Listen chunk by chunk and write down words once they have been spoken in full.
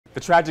The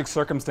tragic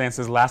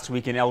circumstances last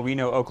week in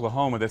Reno,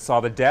 Oklahoma that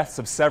saw the deaths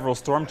of several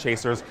storm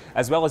chasers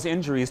as well as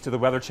injuries to the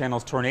Weather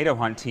Channel's tornado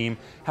hunt team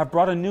have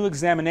brought a new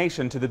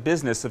examination to the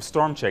business of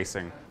storm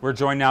chasing. We're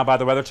joined now by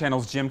the Weather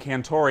Channel's Jim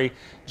Cantore.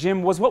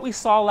 Jim, was what we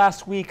saw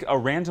last week a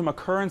random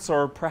occurrence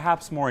or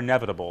perhaps more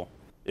inevitable?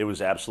 It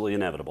was absolutely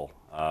inevitable.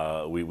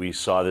 We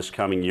saw this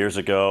coming years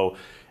ago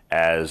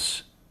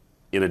as,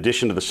 in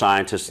addition to the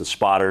scientists and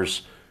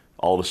spotters,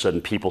 all of a sudden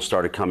people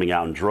started coming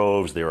out in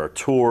droves. There are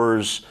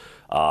tours.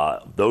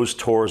 Those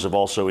tours have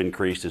also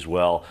increased as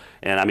well.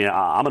 And I mean,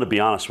 I'm going to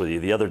be honest with you.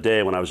 The other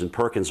day when I was in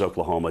Perkins,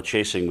 Oklahoma,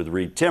 chasing with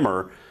Reed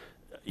Timmer,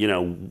 you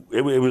know,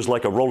 it was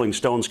like a Rolling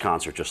Stones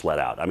concert just let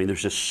out. I mean,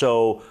 there's just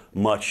so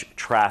much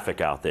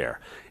traffic out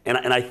there. And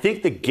I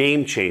think the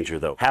game changer,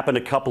 though, happened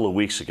a couple of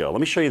weeks ago. Let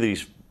me show you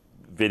these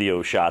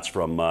video shots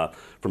from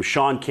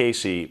Shawn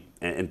Casey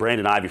and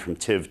Brandon Ivy from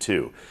TV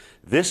 2.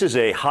 This is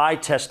a high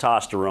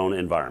testosterone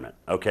environment,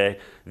 okay?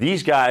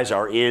 These guys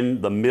are in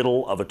the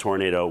middle of a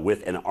tornado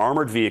with an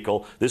armored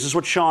vehicle. This is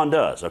what Shawn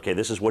does, okay?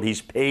 This is what he's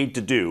paid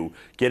to do,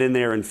 get in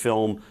there and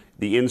film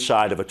the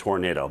inside of a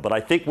tornado. But I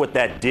think what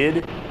that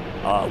did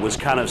was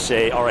kind of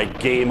say, all right,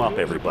 game up,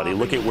 everybody.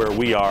 Look at where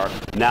we are.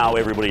 Now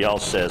everybody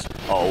else says,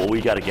 oh, well,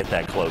 we got to get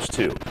that close,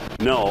 too.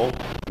 No,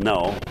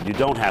 you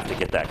don't have to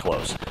get that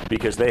close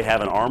because they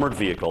have an armored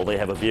vehicle. They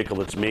have a vehicle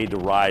that's made to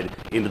ride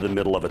into the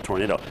middle of a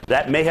tornado.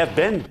 That may have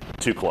been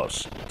too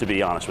close, to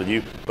be honest with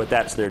you, but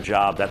that's their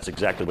job. That's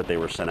exactly what they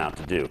were sent out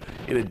to do.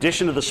 In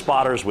addition to the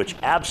spotters, which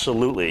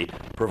absolutely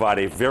provide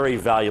a very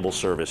valuable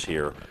service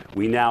here,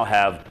 we now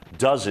have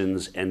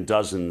dozens and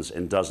dozens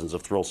and dozens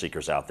of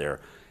Thrillseekers out there.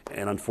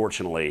 And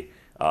unfortunately,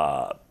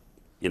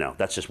 you know,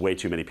 that's just way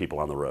too many people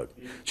on the road.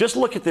 Just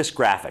look at this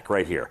graphic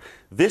right here.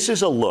 This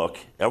is a look,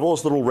 all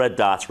those little red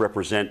dots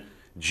represent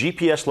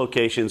GPS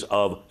locations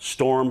of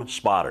storm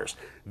spotters.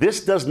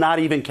 This does not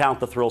even count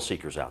the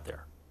Thrillseekers out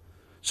there.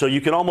 So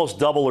you can almost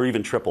double or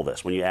even triple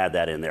this when you add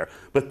that in there.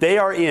 But they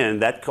are in,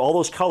 that, all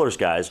those colors,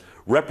 guys,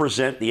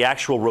 represent the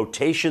actual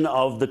rotation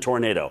of the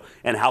tornado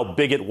and how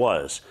big it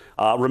was.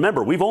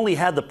 Remember, we've only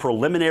had the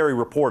preliminary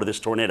report of this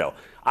tornado.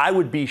 I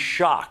would be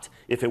shocked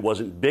if it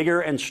wasn't bigger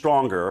and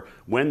stronger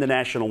when the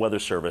National Weather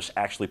Service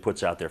actually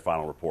puts out their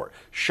final report.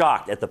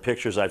 Shocked at the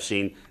pictures I've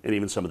seen and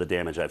even some of the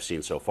damage I've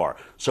seen so far.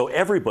 So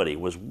everybody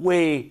was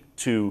way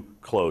too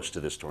close to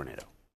this tornado.